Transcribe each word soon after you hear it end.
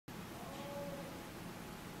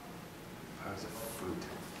I was a fruit.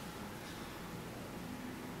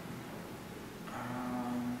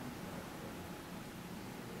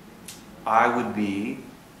 I would be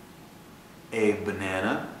a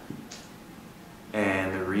banana,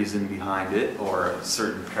 and the reason behind it, or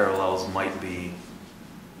certain parallels, might be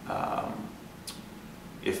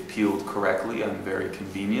if peeled correctly, I'm very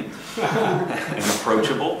convenient and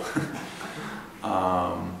approachable.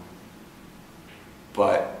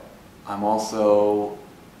 But I'm also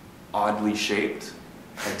oddly shaped.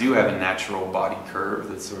 I do have a natural body curve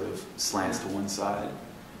that sort of slants to one side.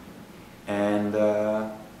 And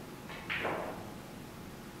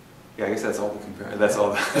yeah, I guess that's all the comparison. That's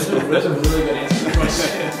all. That's a really good answer to the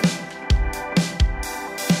question.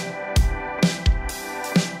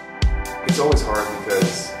 It's always hard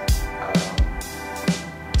because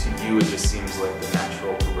to you it just seems like the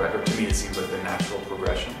natural progression. To me, it seems like the natural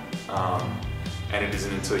progression, and it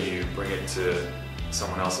isn't until you bring it to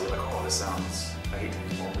someone else that you're like, oh, this sounds, I hate to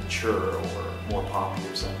be more mature or more poppy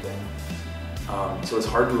or something. So it's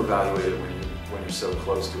hard to evaluate it when you're so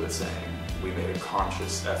close to it, saying we made a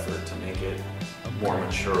conscious effort to make it more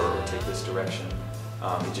mature or take this direction.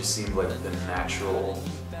 It just seemed like the natural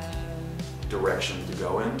direction to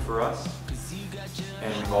go in for us.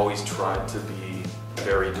 And we've always tried to be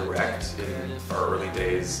very direct. In our early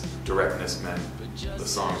days, directness meant the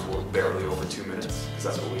songs were barely over 2 minutes, because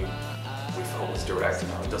that's what we felt was direct. You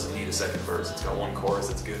know, it doesn't need a second verse, it's got one chorus,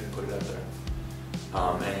 it's good, put it out there.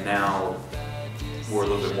 And now we're a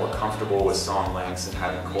little bit more comfortable with song lengths and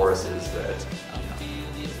having choruses that,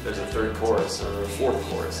 you know, there's a third chorus or a fourth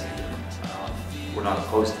chorus even. We're not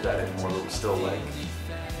opposed to that anymore, but we still like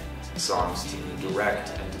songs to be direct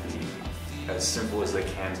and to be as simple as they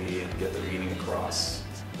can be and get the meaning across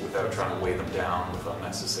without trying to weigh them down with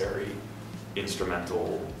unnecessary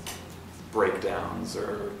instrumental breakdowns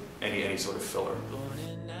or any sort of filler.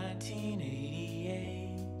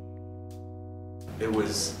 It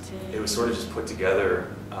was sort of just put together.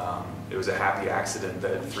 It was a happy accident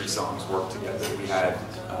that 3 songs worked together. We had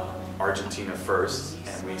Argentina first,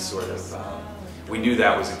 and we sort of we knew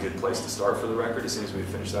that was a good place to start for the record. As soon as we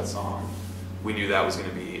finished that song, we knew that was going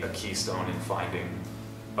to be a keystone in finding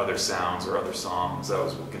other sounds or other songs. That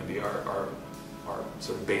was going to be our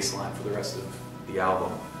sort of baseline for the rest of the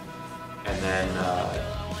album. And then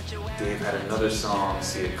Dave had another song,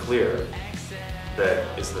 See It Clear, that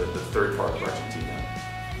is the third part of Argentina.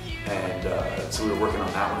 And so we were working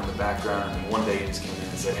on that one in the background, and one day he just came in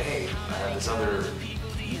and said, hey, I have this other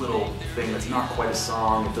little thing that's not quite a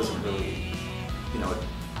song. It doesn't really, you know,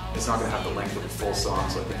 it's not going to have the length of a full song,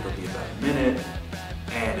 so I think it'll be about a minute,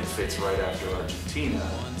 and it fits right after Argentina,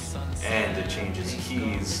 and it changes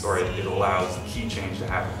keys, or it allows the key change to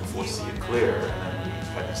happen before See It Clear, and then we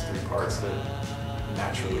had these 3 parts that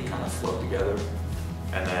naturally kind of flow together,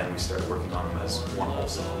 and then we started working on them as one whole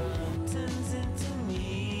song.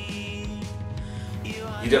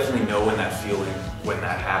 You definitely know when that feeling, when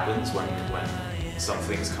that happens, when some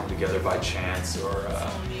things come together by chance, or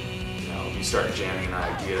you know, you start jamming an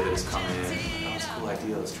idea that has come in, oh, it's a cool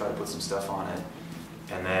idea, let's try to put some stuff on it.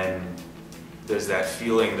 And then there's that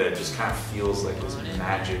feeling that just kind of feels like this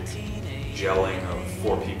magic gelling of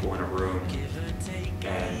 4 people in a room.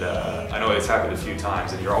 And I know it's happened a few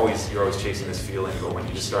times, and you're always chasing this feeling, but when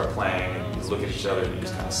you just start playing and you look at each other and you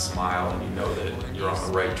just kind of smile and you know that you're on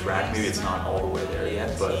the right track. Maybe it's not all the way there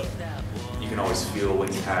yet, but you can always feel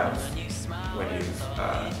when you've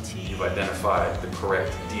identified the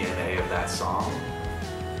correct DNA of that song.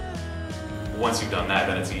 Once you've done that,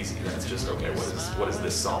 then it's easy. Then it's just, okay, what is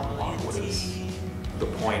this song want? What is the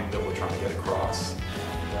point that we're trying to get across?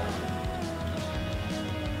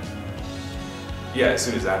 Yeah, as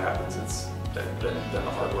soon as that happens, then the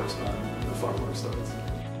hard work's done and the fun work starts.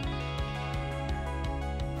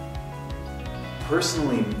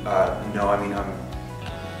 Personally, no. I mean,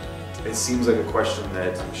 it seems like a question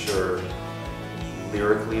that I'm sure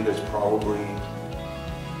lyrically there's probably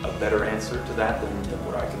a better answer to that than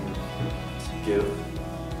what I can give.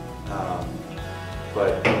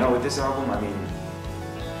 But no, with this album, I mean,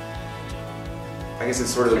 I guess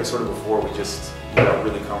it's sort of before we just got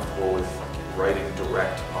really comfortable with writing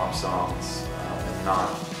direct pop songs and not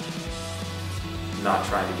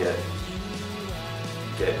trying to get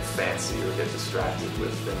fancy or get distracted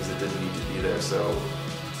with things that didn't need to be there. So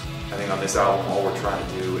I think on this album, all we're trying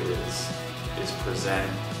to do is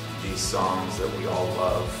present these songs that we all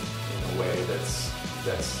love in a way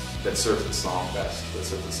that serves the song best, that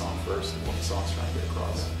serves the song first, and what the song's trying to get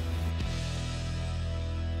across.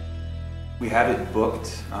 We have it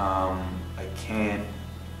booked. I can't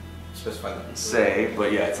Specify that. say,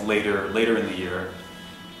 but yeah, it's later in the year,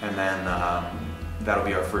 and then that'll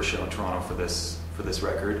be our first show in Toronto for this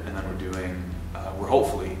record, and then we're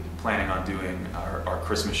hopefully planning on doing our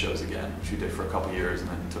Christmas shows again, which we did for a couple years and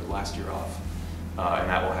then took last year off, and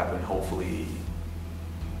that will happen hopefully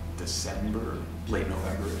December, late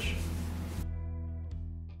November-ish.